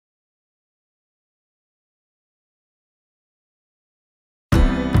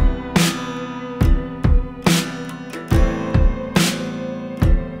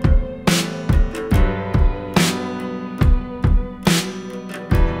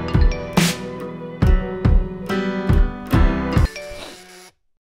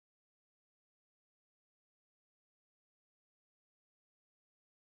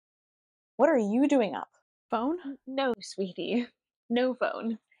What are you doing up? Phone? No, sweetie. No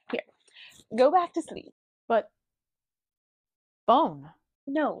phone. Here, go back to sleep. But phone.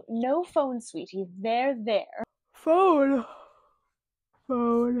 No, no phone, sweetie. There. Phone.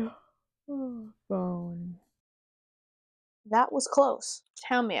 Phone. Phone. That was close.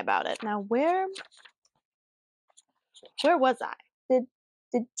 Tell me about it. Now, where was I? Did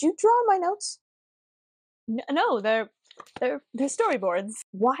you draw on my notes? No, they're storyboards.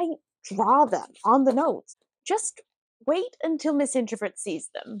 Why draw them on the notes? Just wait until Miss Introvert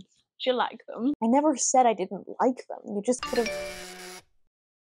sees them. She'll like them. I never said I didn't like them. You just could have...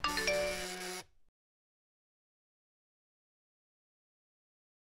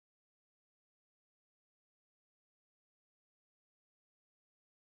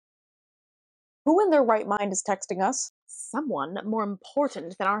 Who in their right mind is texting us? Someone more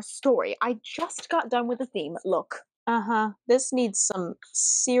important than our story. I just got done with the theme. Look. This needs some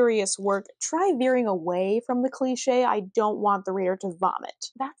serious work. Try veering away from the cliche. I don't want the reader to vomit.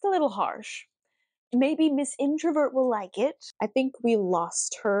 That's a little harsh. Maybe Miss Introvert will like it. I think we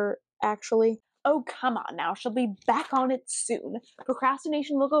lost her, actually. Oh, come on now. She'll be back on it soon.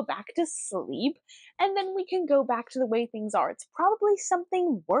 Procrastination will go back to sleep, and then we can go back to the way things are. It's probably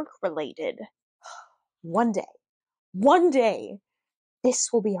something work-related. One day, this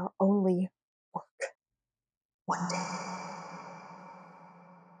will be our only work. One day.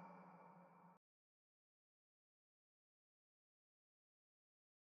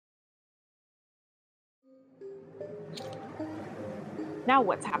 Now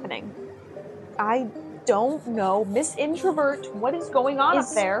what's happening? I don't know. Miss Introvert, what is going on up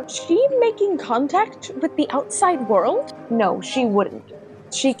there? Is she making contact with the outside world? No, she wouldn't.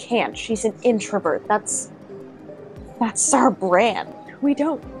 She can't. She's an introvert. That's our brand. We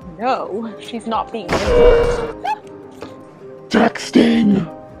don't know. She's not being an introvert. Texting!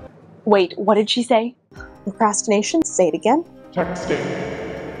 Wait, what did she say? Procrastination? Say it again.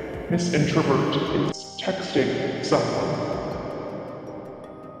 Texting. Miss Introvert is texting someone.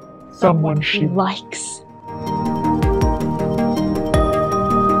 Someone she likes.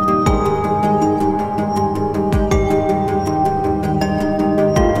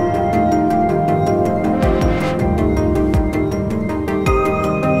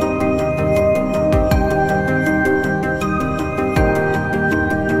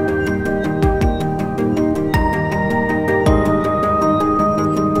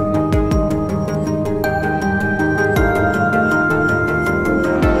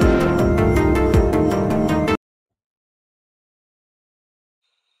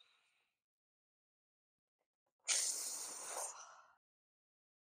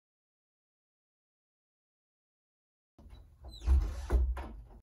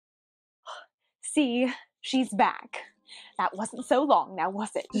 See, she's back. That wasn't so long now,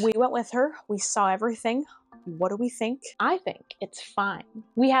 was it? We went with her. We saw everything. What do we think? I think it's fine.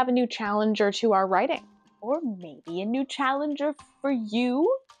 We have a new challenger to our writing. Or maybe a new challenger for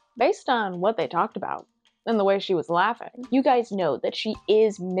you? Based on what they talked about and the way she was laughing, you guys know that she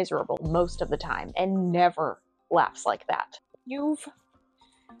is miserable most of the time and never laughs like that. You've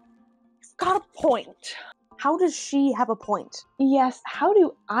got a point. How does she have a point? Yes, how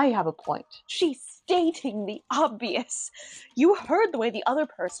do I have a point? She's stating the obvious. You heard the way the other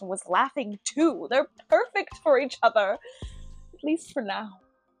person was laughing too. They're perfect for each other. At least for now.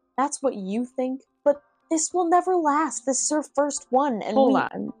 That's what you think? But this will never last. This is her first one, and Hold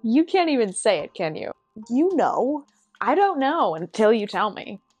on. You can't even say it, can you? You know. I don't know until you tell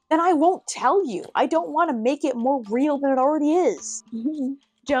me. Then I won't tell you. I don't want to make it more real than it already is.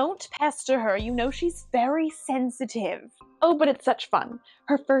 Don't pester her. You know she's very sensitive. Oh, but it's such fun.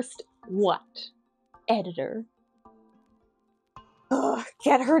 Her first what? Editor. Ugh,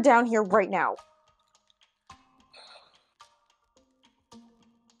 get her down here right now.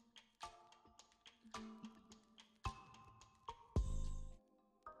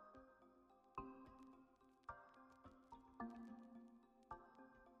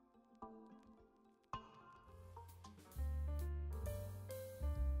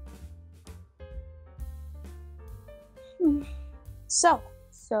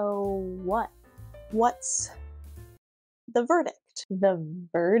 So what? What's the verdict? The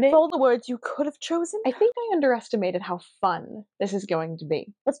verdict? All the words you could have chosen? I think I underestimated how fun this is going to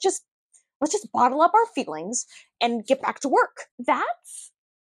be. Let's just bottle up our feelings and get back to work. That's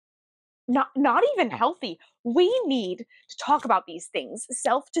not even healthy. We need to talk about these things,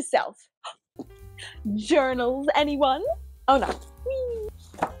 self to self. Journals, anyone? Oh no. Whee.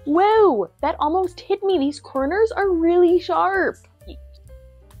 Whoa, that almost hit me. These corners are really sharp.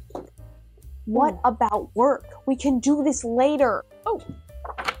 What about work? We can do this later. Oh.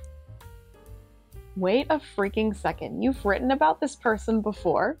 Wait a freaking second. You've written about this person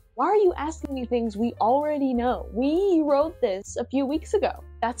before? Why are you asking me things we already know? We wrote this a few weeks ago.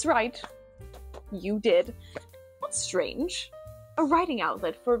 That's right. You did. That's strange. A writing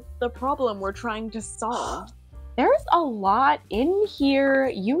outlet for the problem we're trying to solve. There's a lot in here.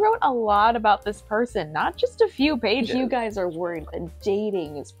 You wrote a lot about this person, not just a few pages. You guys are worried that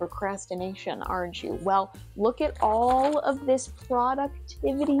dating is procrastination, aren't you? Well, look at all of this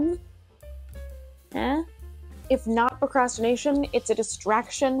productivity. If not procrastination, it's a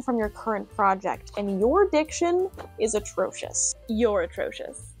distraction from your current project, and your diction is atrocious. You're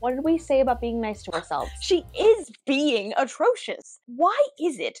atrocious. What did we say about being nice to ourselves? She is being atrocious. Why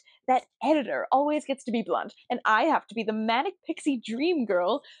is it that editor always gets to be blunt, and I have to be the manic pixie dream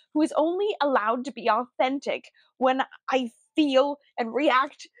girl who is only allowed to be authentic when I feel and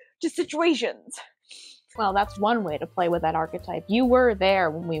react to situations? Well, that's one way to play with that archetype. You were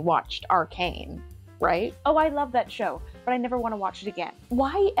there when we watched Arcane, right? Oh, I love that show, but I never want to watch it again.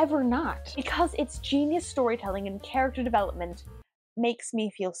 Why ever not? Because its genius storytelling and character development makes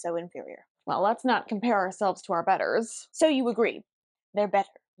me feel so inferior. Well, let's not compare ourselves to our betters. So you agree, they're better.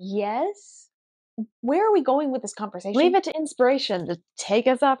 Yes? Where are we going with this conversation? Leave it to inspiration to take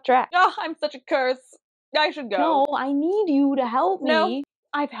us off track. Oh, I'm such a curse. I should go. No, I need you to help me. No,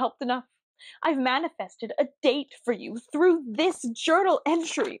 I've helped enough. I've manifested a date for you through this journal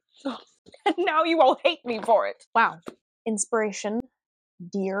entry. And now you all hate me for it. Wow. Inspiration,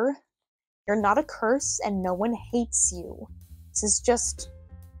 dear, you're not a curse and no one hates you. This is just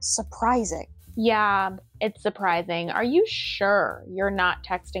surprising. Yeah, it's surprising. Are you sure you're not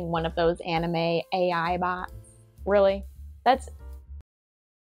texting one of those anime AI bots? Really?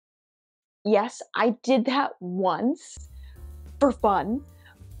 Yes, I did that once for fun,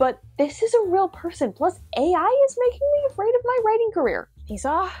 but this is a real person. Plus, AI is making me afraid of my writing career. These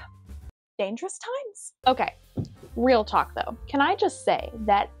are dangerous times. Okay, real talk though. Can I just say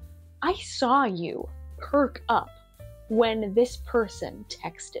that I saw you perk up when this person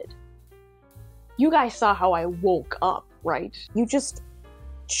texted. You guys saw how I woke up, right? You just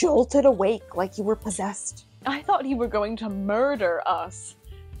jolted awake like you were possessed. I thought you were going to murder us.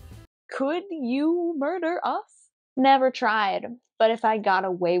 Could you murder us? Never tried, but if I got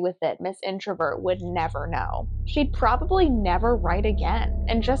away with it, Miss Introvert would never know. She'd probably never write again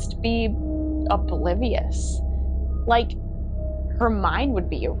and just be oblivious. Like, her mind would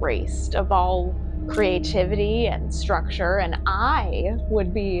be erased of all creativity and structure, and I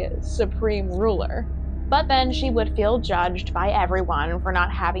would be supreme ruler. But then she would feel judged by everyone for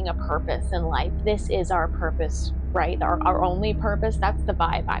not having a purpose in life. This is our purpose, right? Our only purpose. That's the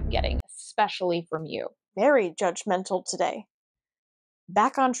vibe I'm getting, especially from you. Very judgmental today.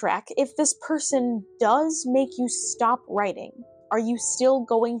 Back on track, if this person does make you stop writing, are you still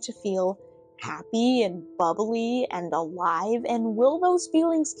going to feel happy and bubbly and alive? And will those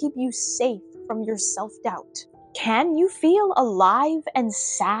feelings keep you safe from your self-doubt? Can you feel alive and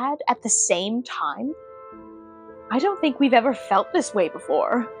sad at the same time? I don't think we've ever felt this way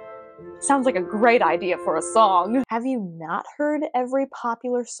before. Sounds like a great idea for a song. Have you not heard every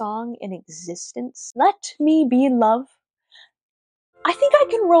popular song in existence? Let me be in love. I think I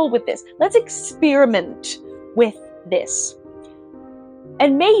can roll with this. Let's experiment with this.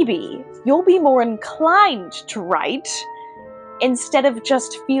 And maybe you'll be more inclined to write instead of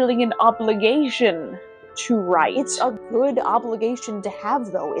just feeling an obligation to write. It's a good obligation to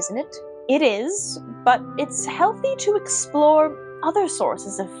have, though, isn't it? It is, but it's healthy to explore other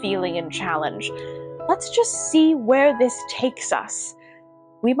sources of feeling and challenge. Let's just see where this takes us.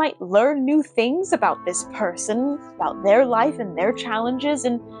 We might learn new things about this person, about their life and their challenges,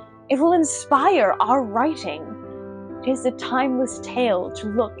 and it will inspire our writing. It is a timeless tale to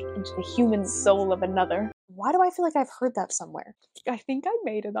look into the human soul of another. Why do I feel like I've heard that somewhere? I think I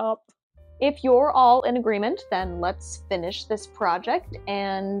made it up. If you're all in agreement, then let's finish this project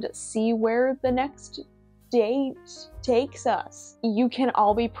and see where the next date takes us. You can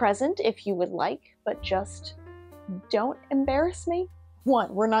all be present if you would like, but just don't embarrass me.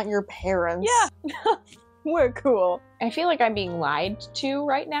 What? We're not your parents. Yeah, we're cool. I feel like I'm being lied to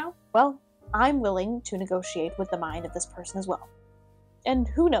right now. Well, I'm willing to negotiate with the mind of this person as well. And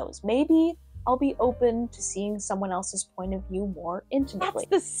who knows, maybe I'll be open to seeing someone else's point of view more intimately.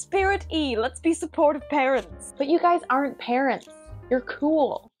 That's the spirit, E. Let's be supportive parents. But you guys aren't parents. You're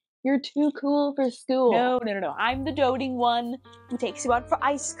cool. You're too cool for school. No. I'm the doting one who takes you out for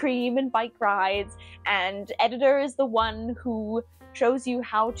ice cream and bike rides, and editor is the one who shows you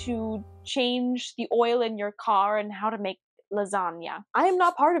how to change the oil in your car and how to make lasagna. I am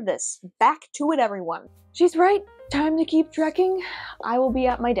not part of this. Back to it, everyone. She's right. Time to keep trekking. I will be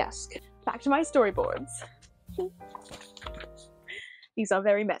at my desk. back to my storyboards. These are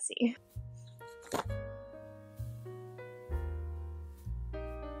very messy.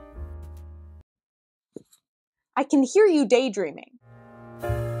 I can hear you daydreaming.